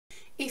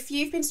If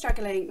you've been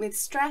struggling with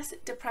stress,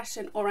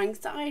 depression or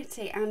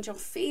anxiety and you're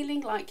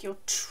feeling like you're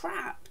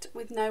trapped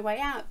with no way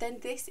out, then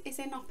this is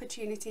an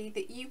opportunity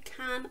that you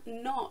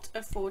cannot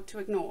afford to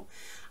ignore.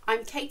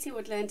 I'm Katie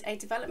Woodland, a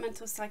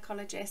developmental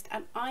psychologist,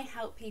 and I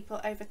help people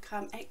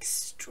overcome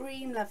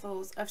extreme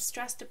levels of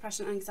stress,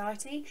 depression and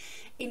anxiety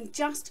in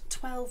just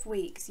 12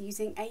 weeks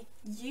using a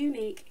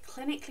unique,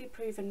 clinically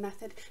proven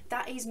method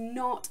that is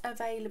not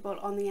available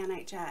on the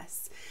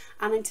NHS.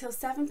 And until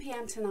 7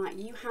 p.m. tonight,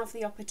 you have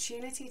the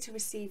opportunity to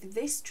receive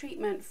this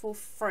treatment for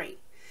free.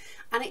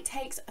 And it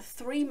takes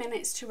 3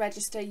 minutes to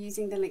register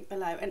using the link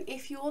below. And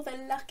if you're the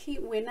lucky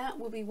winner,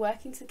 we'll be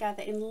working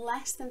together in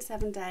less than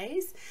 7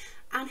 days.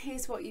 And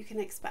here's what you can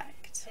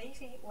expect.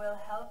 Katie will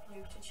help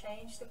you to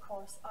change the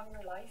course of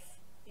your life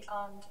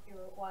beyond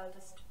your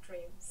wildest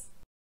dreams.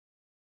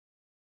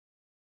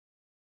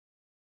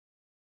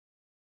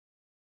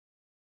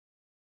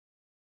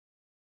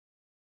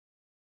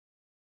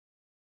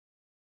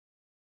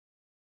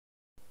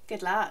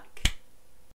 Good luck.